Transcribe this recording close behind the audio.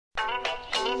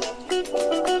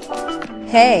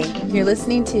Hey, you're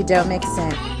listening to Don't Mix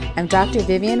In. I'm Dr.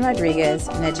 Vivian Rodriguez,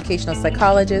 an educational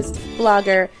psychologist,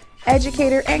 blogger,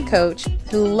 educator, and coach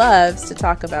who loves to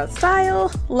talk about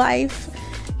style, life,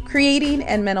 creating,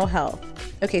 and mental health.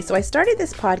 Okay, so I started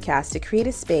this podcast to create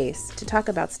a space to talk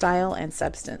about style and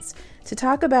substance, to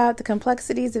talk about the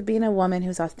complexities of being a woman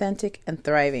who's authentic and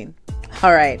thriving.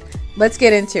 All right, let's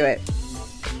get into it.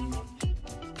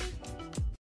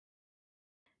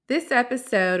 This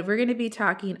episode, we're going to be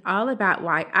talking all about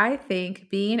why I think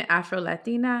being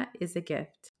Afro-Latina is a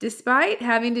gift. Despite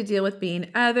having to deal with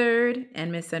being othered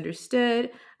and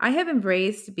misunderstood, I have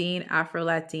embraced being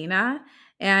Afro-Latina.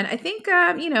 And I think,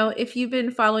 if you've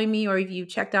been following me or if you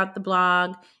checked out the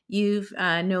blog, you've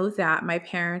know that my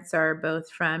parents are both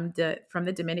from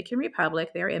the Dominican Republic.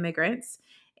 They're immigrants.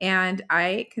 And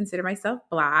I consider myself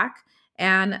Black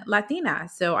and Latina.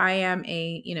 So I am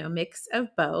a, mix of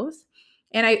both.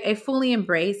 And I fully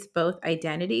embrace both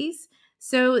identities.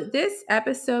 So, this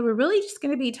episode, we're really just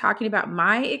going to be talking about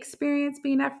my experience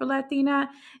being Afro Latina.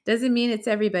 Doesn't mean it's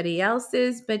everybody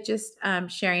else's, but just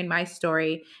sharing my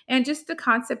story and just the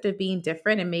concept of being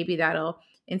different. And maybe that'll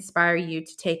inspire you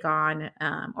to take on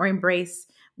or embrace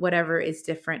whatever is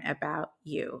different about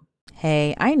you.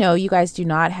 Hey, I know you guys do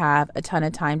not have a ton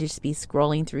of time to just be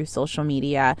scrolling through social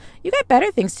media. You got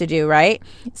better things to do, right?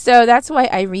 So that's why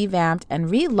I revamped and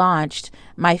relaunched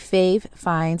my Fave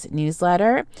Finds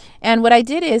newsletter. And what I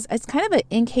did is, it's kind of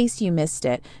in case you missed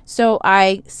it. So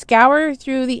I scour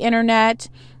through the internet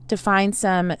to find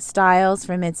some styles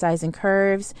for midsize and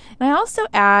curves. And I also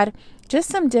add just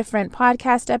some different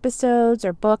podcast episodes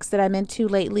or books that I'm into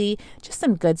lately, just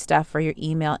some good stuff for your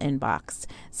email inbox.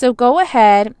 So go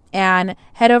ahead and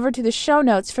head over to the show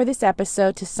notes for this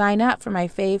episode to sign up for my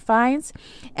Fave Finds.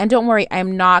 And don't worry,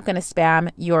 I'm not going to spam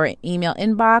your email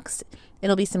inbox.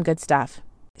 It'll be some good stuff.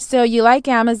 So you like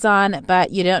Amazon,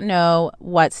 but you don't know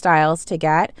what styles to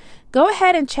get? Go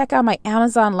ahead and check out my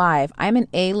Amazon Live. I'm an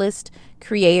A-list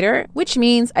creator, which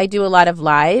means I do a lot of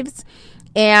lives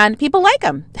and people like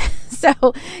them.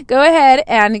 So go ahead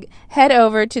and head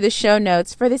over to the show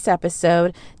notes for this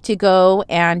episode to go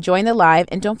and join the live.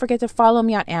 And don't forget to follow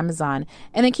me on Amazon.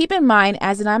 And then keep in mind,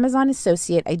 as an Amazon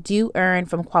associate, I do earn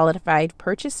from qualified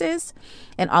purchases,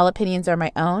 and all opinions are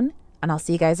my own. And I'll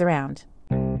see you guys around.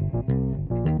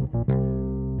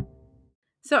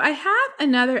 So I have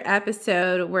another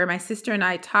episode where my sister and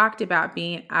I talked about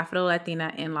being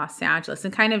Afro-Latina in Los Angeles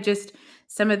and kind of just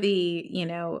some of the,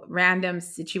 random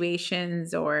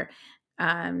situations or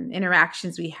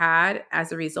interactions we had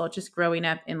as a result, just growing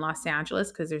up in Los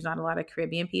Angeles, because there's not a lot of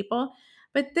Caribbean people.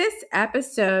 But this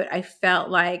episode, I felt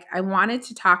like I wanted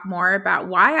to talk more about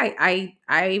why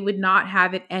I would not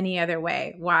have it any other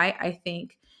way, why I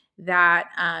think that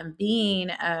being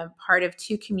a part of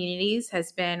two communities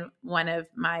has been one of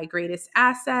my greatest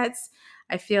assets.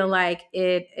 I feel like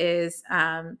it is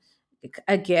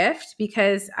a gift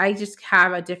because I just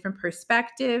have a different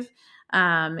perspective,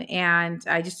 and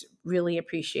I just really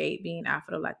appreciate being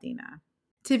Afro-Latina.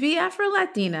 To be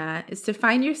Afro-Latina is to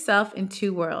find yourself in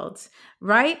two worlds,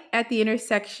 right at the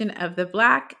intersection of the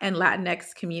Black and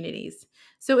Latinx communities.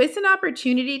 So it's an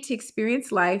opportunity to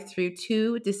experience life through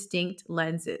two distinct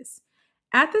lenses.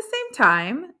 At the same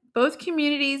time, both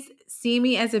communities see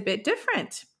me as a bit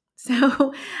different.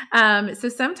 So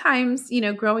sometimes,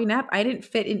 growing up, I didn't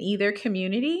fit in either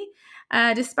community.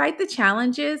 Despite the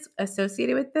challenges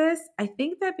associated with this, I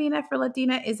think that being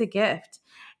Afro-Latina is a gift.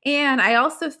 And I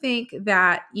also think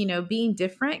that, being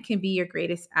different can be your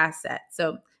greatest asset.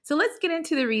 So let's get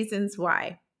into the reasons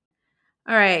why.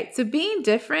 All right. So being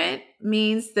different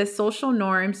means the social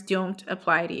norms don't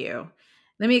apply to you.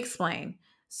 Let me explain.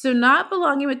 So not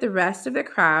belonging with the rest of the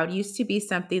crowd used to be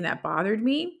something that bothered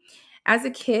me. As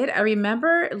a kid, I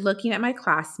remember looking at my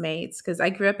classmates because I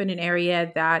grew up in an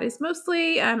area that is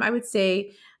mostly, I would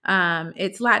say,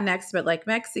 it's Latinx, but like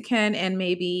Mexican and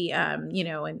maybe,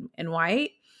 and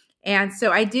white. And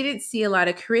so I didn't see a lot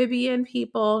of Caribbean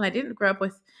people, and I didn't grow up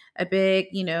with a big,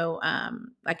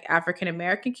 like African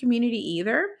American community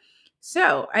either.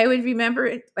 So I would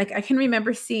remember, like, I can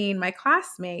remember seeing my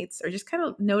classmates or just kind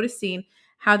of noticing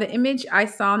how the image I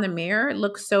saw in the mirror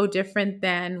looked so different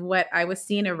than what I was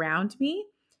seeing around me.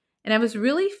 And I was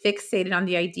really fixated on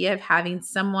the idea of having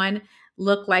someone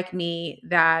look like me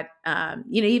that,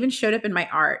 even showed up in my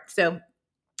art. So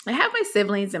I have my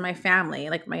siblings and my family,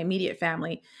 like my immediate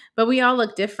family, but we all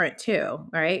look different too,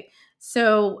 right?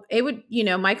 So it would,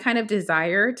 my kind of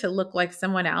desire to look like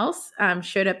someone else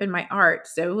showed up in my art.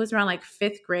 So it was around like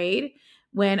fifth grade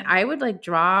when I would like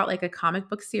draw like a comic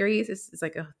book series. This is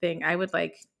like a thing. I would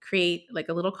like create like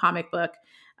a little comic book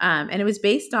And it was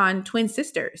based on twin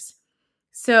sisters.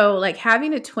 So, like,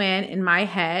 having a twin in my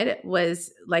head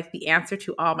was like the answer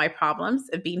to all my problems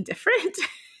of being different.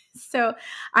 So,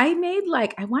 I made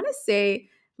like, I want to say,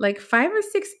 like 5 or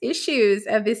 6 issues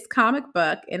of this comic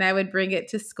book, and I would bring it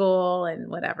to school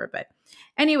and whatever. But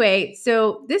anyway,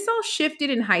 so this all shifted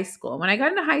in high school. When I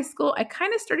got into high school, I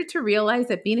kind of started to realize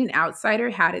that being an outsider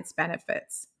had its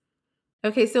benefits.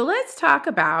 Okay, so let's talk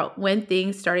about when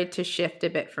things started to shift a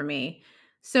bit for me.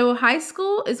 So, high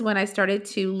school is when I started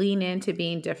to lean into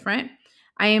being different.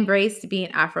 I embraced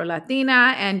being Afro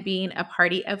Latina and being a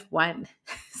party of one.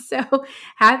 So,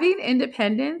 having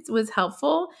independence was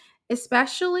helpful,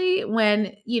 especially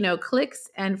when, cliques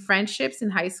and friendships in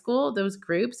high school, those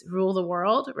groups rule the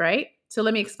world, right? So,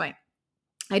 let me explain.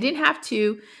 I didn't have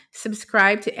to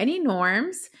subscribe to any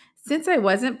norms since I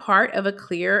wasn't part of a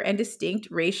clear and distinct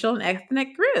racial and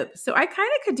ethnic group. So I kind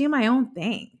of could do my own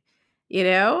thing,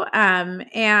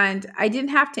 and I didn't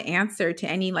have to answer to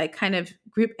any like kind of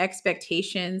group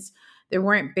expectations. There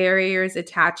weren't barriers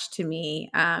attached to me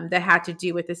that had to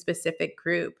do with a specific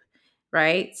group,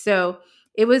 right? So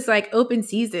it was like open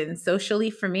season socially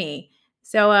for me.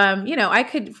 So, I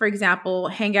could, for example,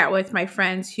 hang out with my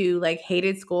friends who like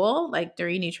hated school, like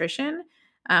during nutrition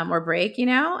or break,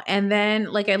 and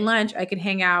then like at lunch, I could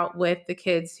hang out with the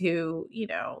kids who,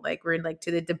 like were in like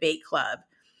to the debate club.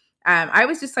 I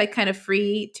was just like kind of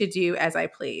free to do as I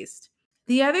pleased.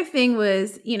 The other thing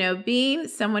was, being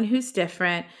someone who's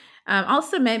different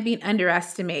also meant being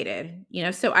underestimated,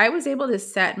 so I was able to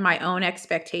set my own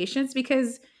expectations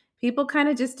because people kind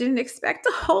of just didn't expect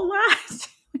a whole lot.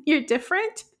 You're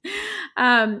different.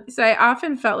 So I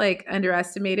often felt like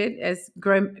underestimated as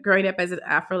growing up as an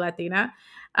Afro Latina.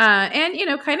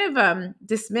 And kind of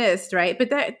dismissed, right? But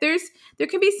there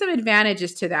can be some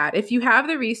advantages to that if you have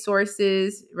the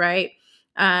resources, right?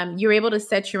 You're able to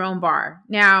set your own bar.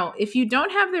 Now, if you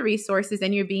don't have the resources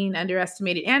and you're being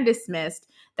underestimated and dismissed,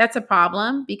 that's a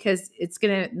problem because it's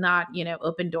going to not,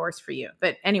 open doors for you.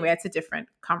 But anyway, that's a different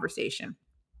conversation.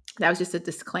 That was just a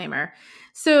disclaimer.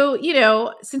 So,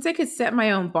 since I could set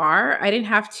my own bar, I didn't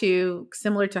have to,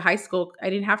 similar to high school, I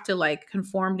didn't have to like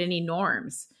conform to any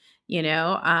norms.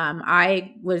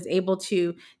 I was able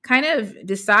to kind of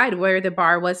decide where the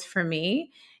bar was for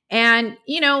me. And,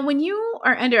 when you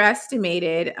are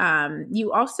underestimated,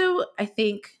 you also, I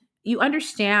think, you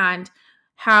understand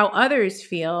how others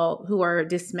feel who are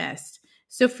dismissed.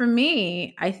 So for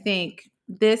me, I think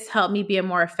this helped me be a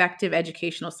more effective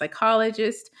educational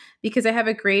psychologist because I have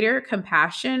a greater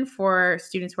compassion for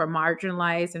students who are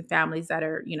marginalized and families that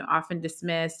are, often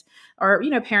dismissed or,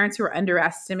 parents who are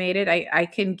underestimated. I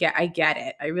get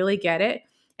it. I really get it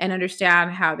and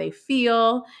understand how they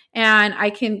feel. And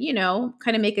I can,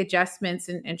 kind of make adjustments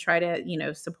and try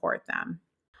to, support them.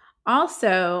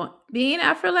 Also, being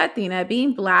Afro Latina,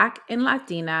 being Black and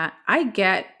Latina, I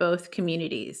get both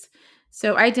communities.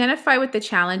 So, I identify with the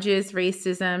challenges,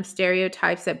 racism,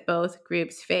 stereotypes that both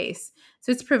groups face.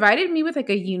 So, it's provided me with like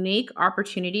a unique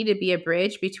opportunity to be a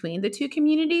bridge between the two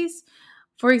communities.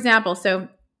 For example, so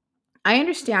I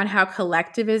understand how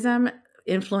collectivism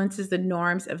influences the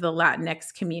norms of the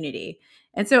Latinx community.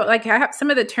 And so, like, I have some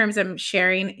of the terms I'm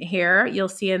sharing here, you'll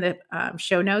see in the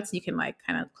show notes. You can, like,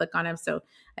 kind of click on them. So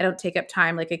I don't take up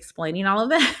time, like, explaining all of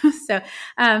them.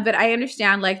 But I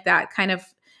understand, like, that kind of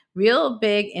real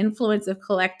big influence of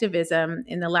collectivism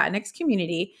in the Latinx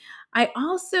community. I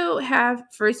also have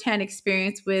firsthand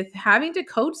experience with having to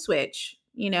code switch,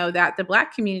 that the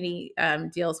Black community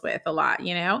deals with a lot,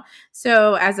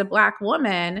 so as a Black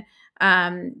woman,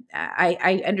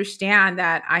 I understand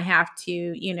that I have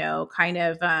to, kind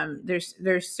of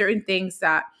there's certain things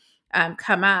that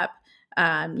come up,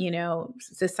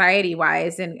 society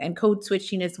wise, and code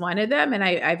switching is one of them. And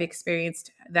I've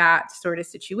experienced that sort of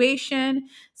situation,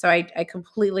 so I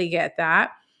completely get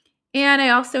that. And I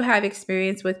also have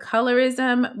experience with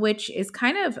colorism, which is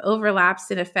kind of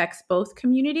overlaps and affects both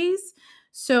communities.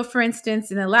 So, for instance,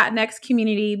 in the Latinx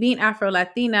community, being Afro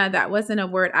Latina, that wasn't a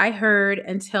word I heard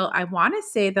until I want to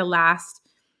say the last,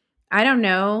 I don't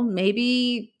know,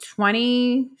 maybe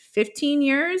 20, 15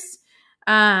 years.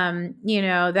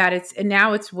 That it's, and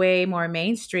now it's way more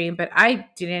mainstream, but I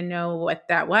didn't know what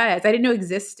that was. I didn't know it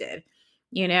existed,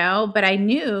 but I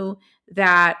knew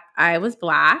that I was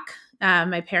Black.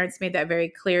 My parents made that very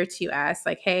clear to us,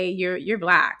 like, hey, you're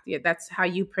Black. Yeah, that's how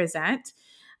you present.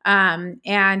 And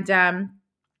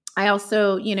I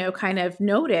also, kind of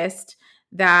noticed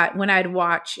that when I'd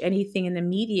watch anything in the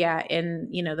media in,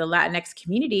 the Latinx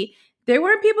community, there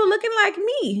weren't people looking like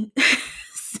me.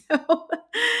 so,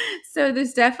 so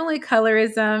there's definitely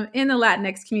colorism in the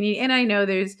Latinx community. And I know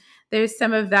there's there's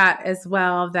some of that as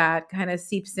well that kind of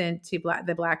seeps into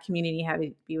the Black community,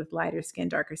 having to be with lighter skin,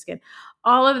 darker skin,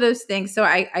 all of those things. So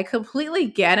I completely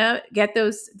get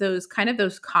those kind of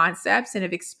those concepts and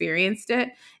have experienced it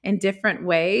in different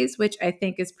ways, which I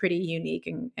think is pretty unique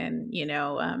and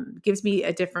gives me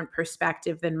a different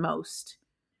perspective than most.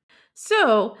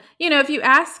 So, if you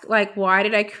ask, like, why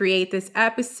did I create this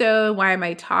episode? Why am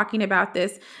I talking about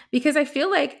this? Because I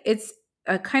feel like it's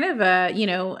a kind of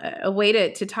a way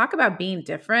to talk about being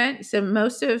different. So,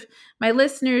 most of my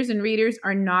listeners and readers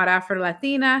are not Afro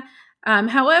Latina.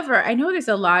 However, I know there's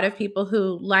a lot of people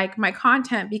who like my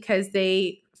content because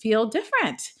they feel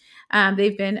different.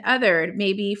 They've been othered,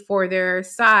 maybe for their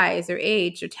size or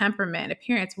age or temperament,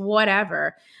 appearance,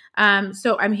 whatever.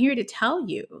 So, I'm here to tell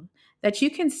you that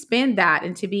you can spin that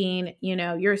into being,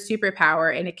 your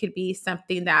superpower, and it could be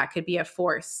something that could be a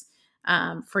force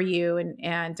for you,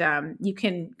 and you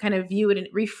can kind of view it and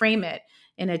reframe it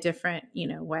in a different,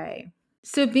 way.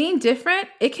 So being different,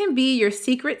 it can be your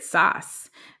secret sauce,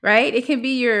 right? It can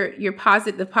be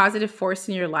the positive force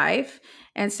in your life.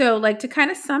 And so, like, to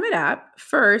kind of sum it up,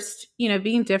 first,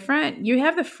 being different, you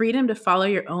have the freedom to follow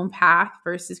your own path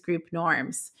versus group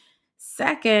norms.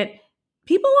 Second,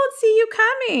 people won't see you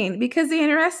coming because they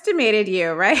underestimated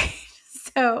you, right?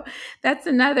 So that's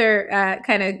another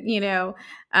kind of,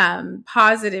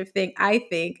 positive thing, I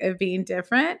think, of being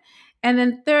different. And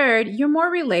then third, you're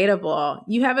more relatable.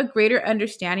 You have a greater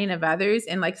understanding of others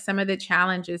and like some of the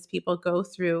challenges people go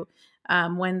through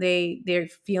when they're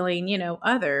feeling,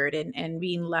 othered and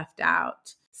being left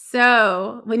out.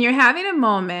 So when you're having a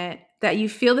moment that you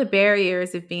feel the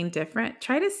barriers of being different,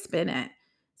 try to spin it.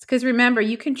 Because remember,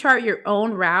 you can chart your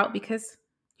own route because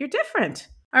you're different.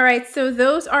 All right, so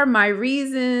those are my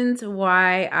reasons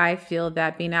why I feel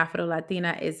that being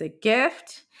Afro-Latina is a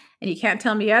gift, and you can't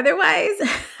tell me otherwise.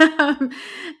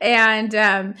 And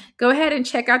go ahead and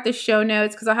check out the show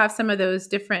notes because I'll have some of those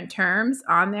different terms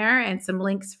on there and some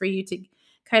links for you to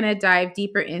kind of dive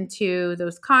deeper into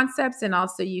those concepts. And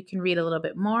also you can read a little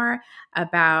bit more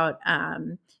about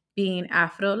being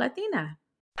Afro-Latina.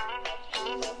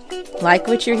 Like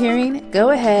what you're hearing? Go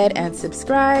ahead and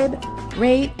subscribe,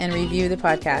 rate, and review the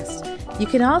podcast. You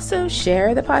can also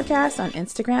share the podcast on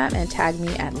Instagram and tag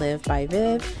me at Live by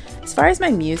Viv. As far as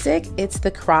my music, it's The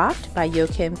Croft by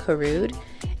Joachim Karud.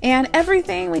 And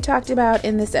everything we talked about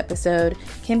in this episode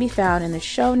can be found in the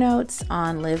show notes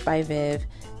on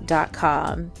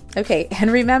livebyviv.com. Okay,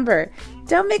 and remember,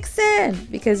 don't mix in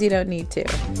because you don't need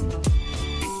to.